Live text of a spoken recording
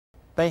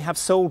They have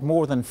sold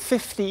more than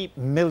 50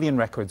 million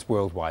records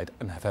worldwide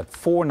and have had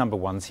 4 number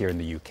ones here in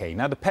the UK.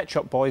 Now, the Pet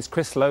Shop Boys,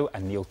 Chris Lowe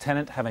and Neil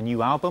Tennant, have a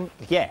new album,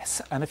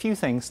 yes, and a few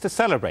things to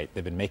celebrate.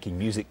 They've been making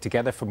music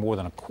together for more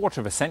than a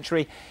quarter of a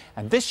century,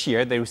 and this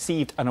year they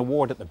received an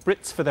award at the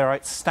Brits for their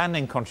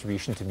outstanding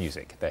contribution to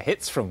music. Their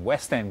hits from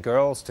West End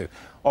Girls to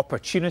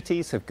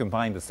Opportunities have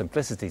combined the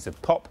simplicities of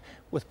pop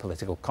with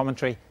political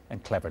commentary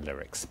and clever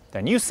lyrics.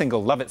 Their new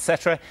single, Love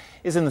Etc.,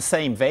 is in the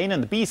same vein,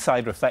 and the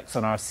B-side reflects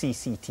on our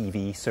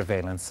CCTV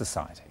surveillance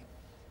society.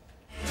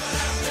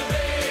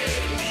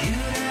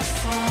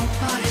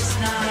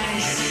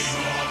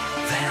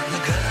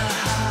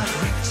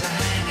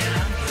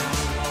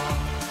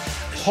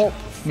 Pop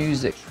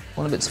music,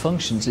 one of its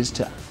functions is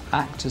to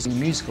act as a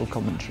musical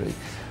commentary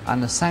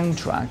and a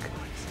soundtrack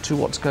to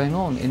what's going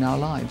on in our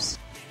lives.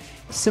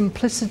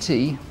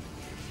 Simplicity,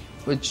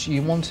 which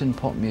you want in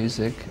pop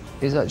music,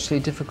 is actually a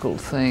difficult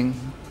thing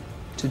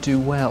to do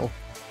well.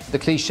 The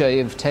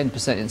cliche of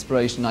 10%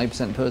 inspiration,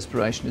 90%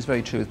 perspiration is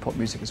very true with pop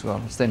music as well.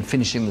 It's then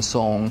finishing the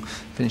song,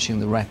 finishing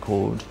the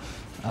record.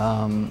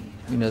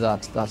 You know,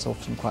 that's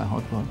often quite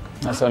hard work.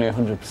 That's only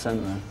 100%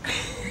 though.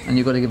 And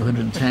you've got to give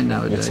 110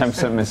 nowadays. You're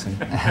 10% missing.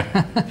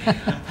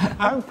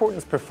 How important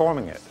is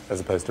performing it as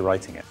opposed to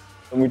writing it?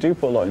 And we do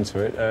put a lot into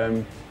it,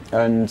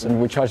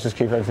 and we try to just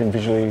keep everything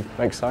visually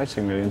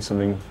exciting, really, and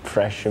something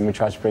fresh, and we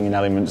try to bring in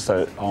elements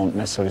that aren't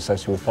necessarily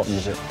associated with pop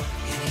music.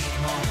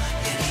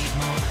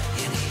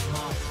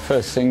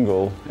 First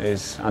single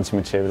is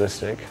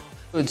anti-materialistic.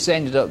 It's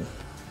ended up,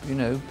 you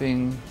know,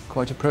 being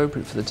quite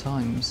appropriate for the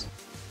times.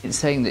 It's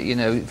saying that, you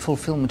know,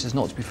 fulfilment is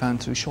not to be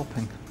found through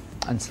shopping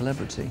and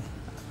celebrity.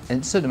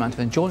 And a certain amount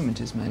of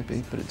enjoyment is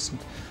maybe, but it's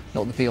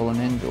not the be-all and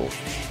end-all.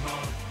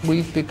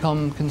 We've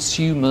become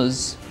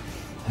consumers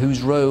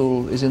whose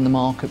role is in the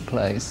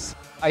marketplace.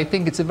 I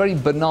think it's a very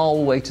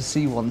banal way to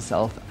see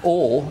oneself,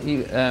 or,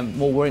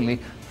 more worryingly,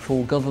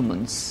 for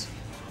governments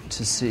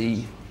to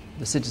see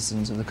the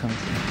citizens of the country.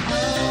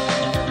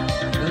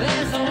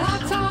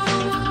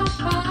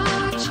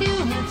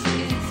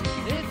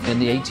 In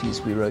the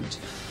 80s we wrote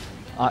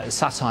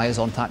satires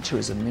on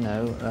Thatcherism, you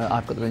know,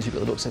 I've got the range, you've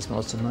got the looks, I smell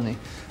lots of money.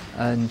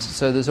 And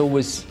so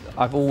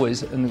I've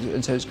always,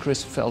 and so has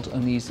Chris, felt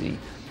uneasy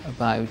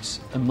about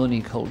a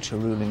money culture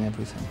ruling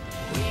everything.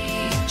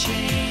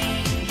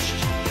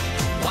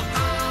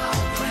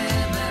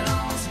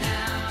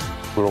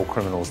 We're All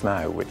Criminals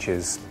Now, which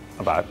is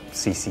about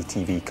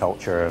CCTV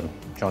culture and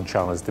John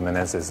Chalmers de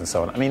Menezes and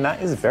so on. I mean,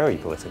 that is very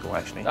political,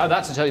 actually. Oh,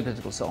 that's a totally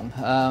political song.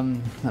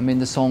 I mean,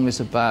 the song is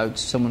about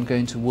someone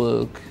going to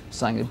work,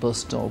 standing at a bus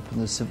stop, and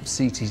there's some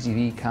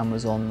CCTV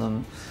cameras on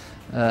them,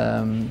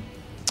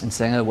 and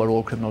saying, oh, we're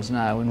all criminals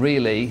now. And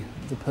really,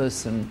 the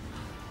person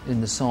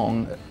in the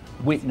song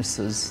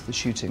witnesses the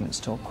shooting at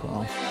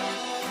Stockwell.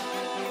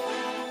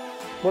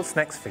 What's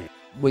next for you?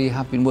 We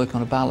have been working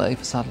on a ballet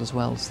for Sadler's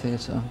Wells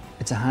Theatre.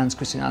 It's a Hans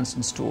Christian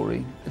Andersen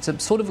story. It's a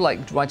sort of like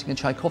writing a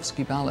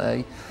Tchaikovsky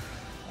ballet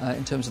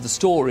in terms of the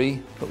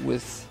story, but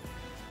with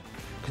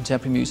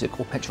contemporary music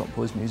or Pet Shop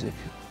Boys music.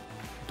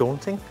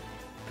 Daunting?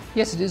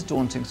 Yes, it is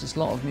daunting, because it's a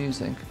lot of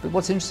music. But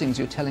what's interesting is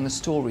you're telling a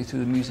story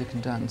through the music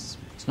and dance.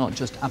 It's not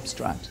just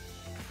abstract.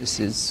 This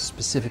is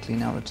specifically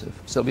narrative.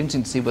 So it'll be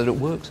interesting to see whether it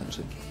works,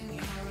 actually.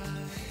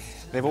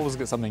 They've always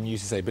got something new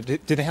to say, but do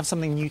they have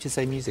something new to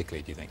say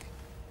musically, do you think?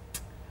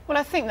 Well,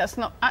 I think that's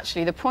not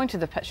actually the point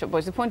of the Pet Shop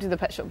Boys. The point of the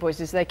Pet Shop Boys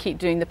is they keep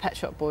doing the Pet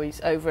Shop Boys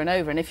over and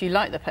over, and if you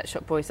like the Pet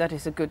Shop Boys, that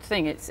is a good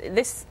thing.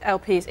 This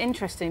LP is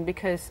interesting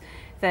because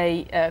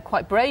they,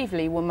 quite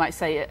bravely, one might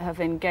say, have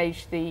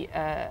engaged the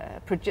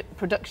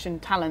production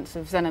talents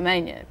of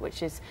Xenomania,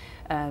 which is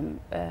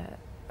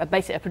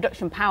basically a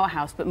production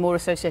powerhouse, but more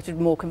associated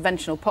with more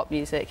conventional pop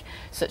music,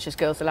 such as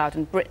Girls Aloud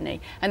and Britney.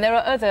 And there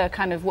are other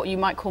kind of what you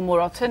might call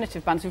more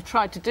alternative bands who've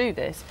tried to do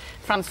this.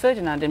 Franz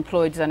Ferdinand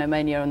employed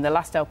Xenomania on the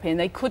last LP, and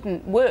they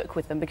couldn't work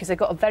with them because they've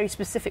got a very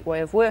specific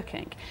way of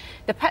working.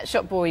 The Pet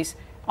Shop Boys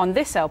on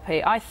this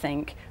LP, I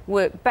think,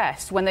 work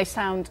best when they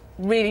sound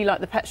really like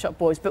the Pet Shop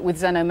Boys, but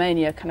with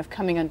Xenomania kind of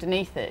coming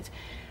underneath it.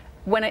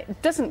 When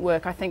it doesn't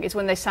work, I think, is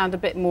when they sound a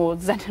bit more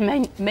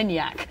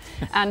Xenomaniac.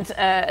 And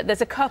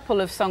there's a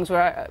couple of songs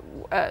where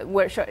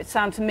it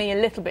sounds to me a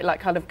little bit like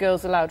kind of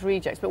Girls Aloud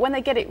rejects. But when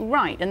they get it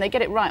right, and they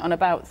get it right on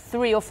about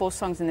 3 or 4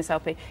 songs in this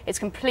LP, it's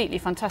completely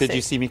fantastic. Did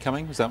You See Me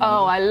Coming? Was that one?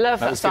 Oh, I love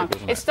that song.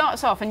 Good, it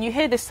starts off, and you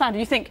hear this sound, and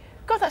you think,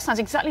 God, that sounds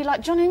exactly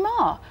like Johnny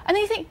Marr. And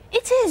then you think,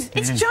 it is,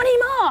 it's Johnny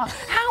Marr.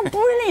 How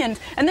brilliant.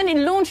 And then it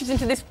launches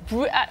into this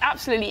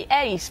absolutely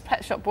ace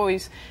Pet Shop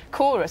Boys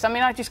chorus. I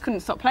mean, I just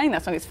couldn't stop playing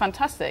that song. It's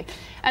fantastic.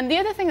 And the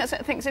other thing that I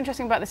think is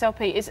interesting about this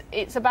LP is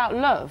it's about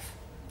love.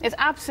 It's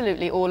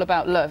absolutely all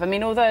about love. I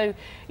mean, although,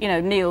 you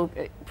know, Neil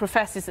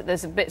professes that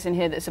there's bits in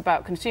here that's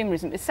about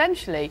consumerism,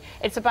 essentially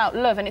it's about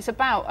love, and it's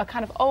about a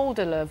kind of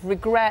older love,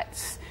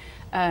 regrets,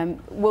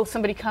 will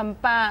somebody come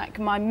back,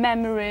 my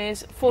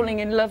memories, falling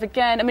in love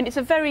again. I mean, it's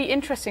a very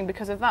interesting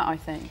because of that, I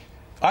think.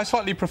 I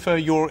slightly prefer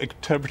your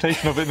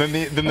interpretation of it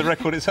than the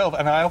record itself,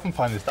 and I often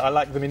find this, that I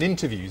like them in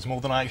interviews more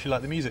than I actually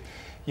like the music.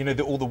 You know,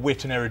 all the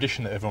wit and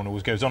erudition that everyone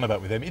always goes on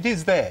about with them, it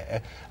is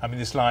there. I mean,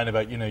 this line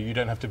about, you know, you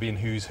don't have to be in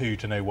Who's Who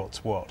to know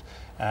what's what,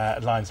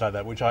 lines like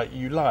that, which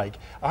you like.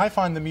 I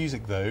find the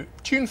music, though,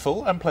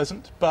 tuneful and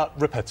pleasant, but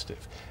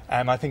repetitive.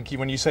 And I think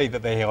when you say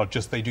that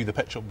they do the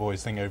Pet Shop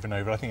Boys thing over and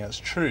over, I think that's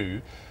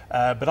true.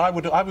 But I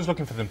was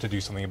looking for them to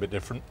do something a bit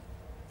different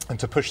and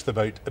to push the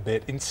boat a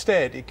bit.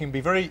 Instead, it can be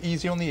very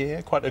easy on the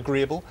ear, quite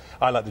agreeable.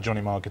 I like the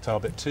Johnny Marr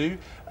guitar bit too,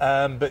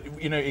 but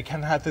you know,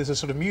 there's a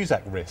sort of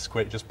Muzak risk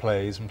where it just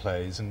plays and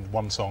plays, and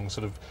one song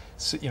sort of,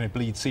 you know,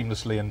 bleeds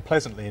seamlessly and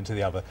pleasantly into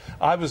the other.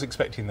 I was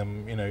expecting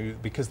them, you know,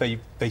 because they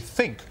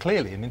think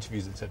clearly in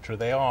interviews, etc.,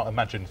 they are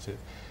imaginative,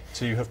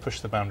 to have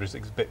pushed the boundaries a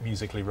bit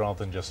musically rather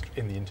than just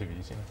in the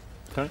interviews, you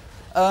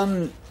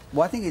know.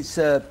 Well, I think it's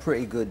a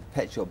pretty good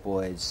Pet Shop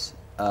Boys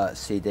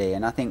CD,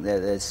 and I think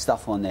that there's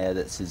stuff on there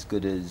that's as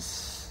good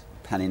as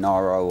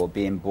Paninaro or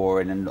Being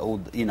Boring and all,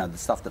 you know, the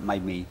stuff that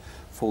made me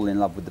fall in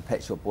love with the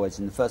Pet Shop Boys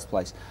in the first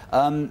place.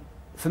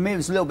 For me, it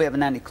was a little bit of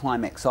an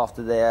anticlimax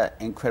after their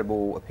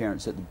incredible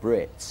appearance at the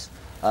Brits,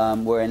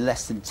 where in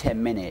less than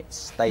 10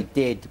 minutes they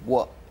did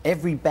what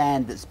every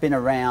band that's been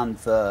around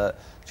for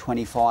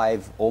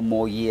 25 or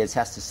more years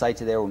has to say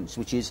to their audience,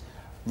 which is,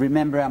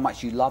 remember how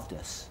much you loved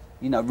us.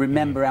 You know,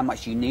 remember how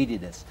much you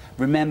needed us.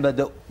 Remember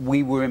that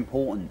we were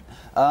important.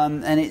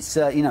 And it's,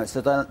 you know, it's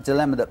a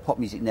dilemma that pop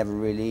music never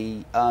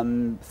really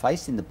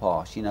faced in the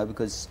past, you know,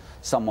 because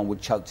someone would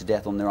choke to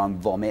death on their own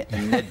vomit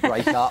and they'd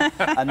break up,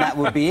 and that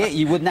would be it.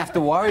 You wouldn't have to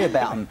worry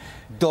about them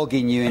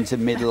dogging you into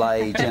middle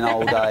age and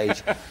old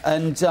age.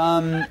 And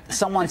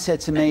someone said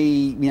to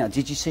me, you know,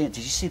 did you see it?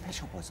 Did you see Pet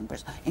Shop Boys?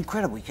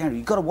 Incredible,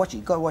 you've got to watch it,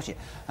 you've got to watch it.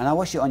 And I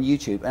watched it on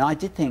YouTube, and I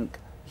did think,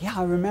 yeah,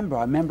 I remember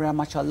how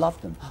much I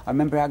loved them. I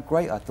remember how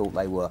great I thought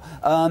they were.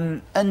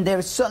 And there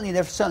are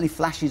certainly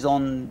flashes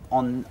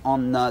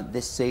on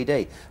this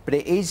CD, but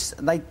it is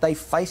they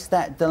face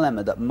that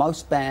dilemma that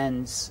most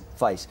bands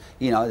face.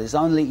 You know,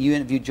 you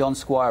interviewed John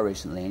Squire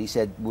recently, and he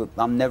said,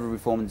 "I'm never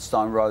reforming the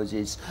Stone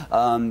Roses.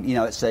 You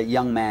know, it's a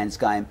young man's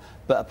game."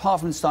 But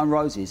apart from the Stone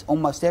Roses,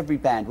 almost every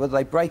band, whether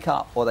they break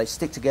up or they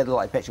stick together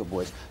like Pet Shop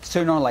Boys,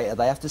 sooner or later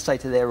they have to say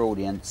to their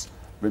audience,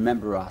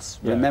 remember us.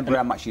 Yeah. Remember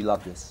how much you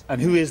loved us.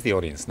 And who is the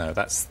audience now?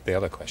 That's the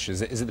other question.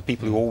 Is it the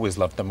people who always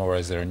loved them, or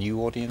is there a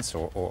new audience,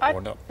 or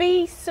not? I'd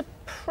be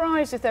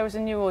surprised if there was a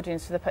new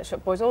audience for the Pet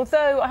Shop Boys.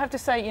 Although I have to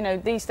say, you know,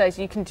 these days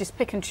you can just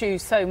pick and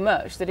choose so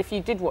much that if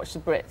you did watch the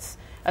Brits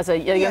as a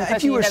young person,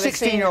 if you were a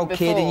 16-year-old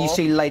kid and you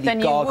see Lady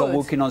Gaga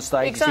walking on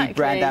stage, you see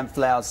Brandon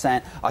Flowers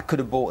saying, I could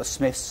have bought a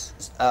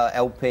Smiths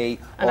LP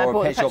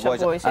or a Pet Shop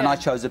Boys, and I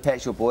chose the Pet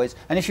Shop Boys.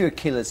 And if you're a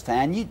Killers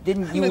fan, you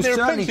will certainly check them out. There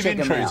are plenty of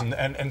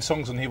intros and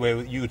songs on here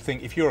where you would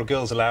think, if you're a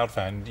Girls Aloud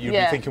fan, you'd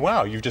be thinking,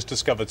 wow, you've just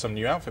discovered some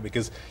new outfit,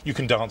 because you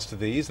can dance to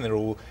these and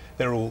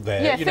they're all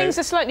there. Yeah, things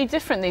are slightly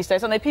different these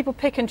days, aren't they? People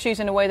pick and choose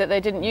in a way that they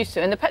didn't used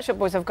to. And the Pet Shop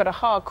Boys have got a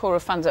hardcore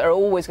of fans that are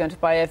always going to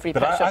buy every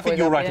Pet Shop Boy. But I think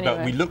you're right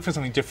about, we look for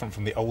something different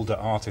from the older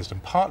artist,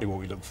 and partly what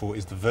we look for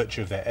is the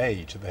virtue of their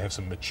age, that they have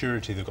some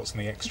maturity, they've got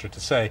something extra to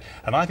say.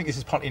 And I think this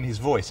is partly in his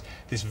voice,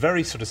 this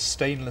very sort of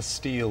stainless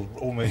steel,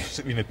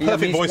 almost, you know,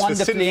 perfect voice for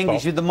synth pop.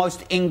 English, you're the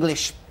most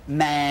English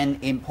man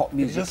in pop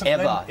music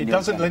ever. It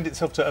doesn't lend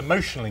itself to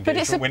emotional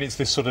engagement when it's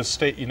this sort of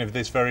state, you know,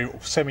 this very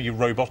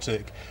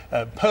semi-robotic,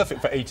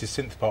 perfect for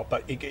 80s synth pop,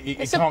 but it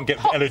can't get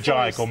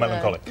elegiac or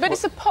melancholic. But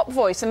it's a pop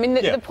voice. I mean,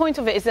 the point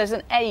of it is there's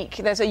an ache,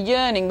 there's a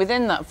yearning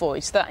within that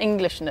voice, that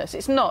Englishness.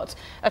 It's not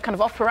a kind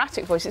of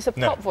operatic voice, it's a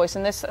pop voice,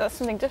 and there's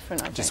something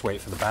different, I think. Just wait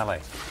for the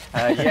ballet.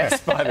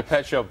 Yes, by the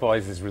Pet Shop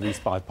Boys is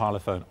released by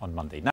Parlophone on Monday.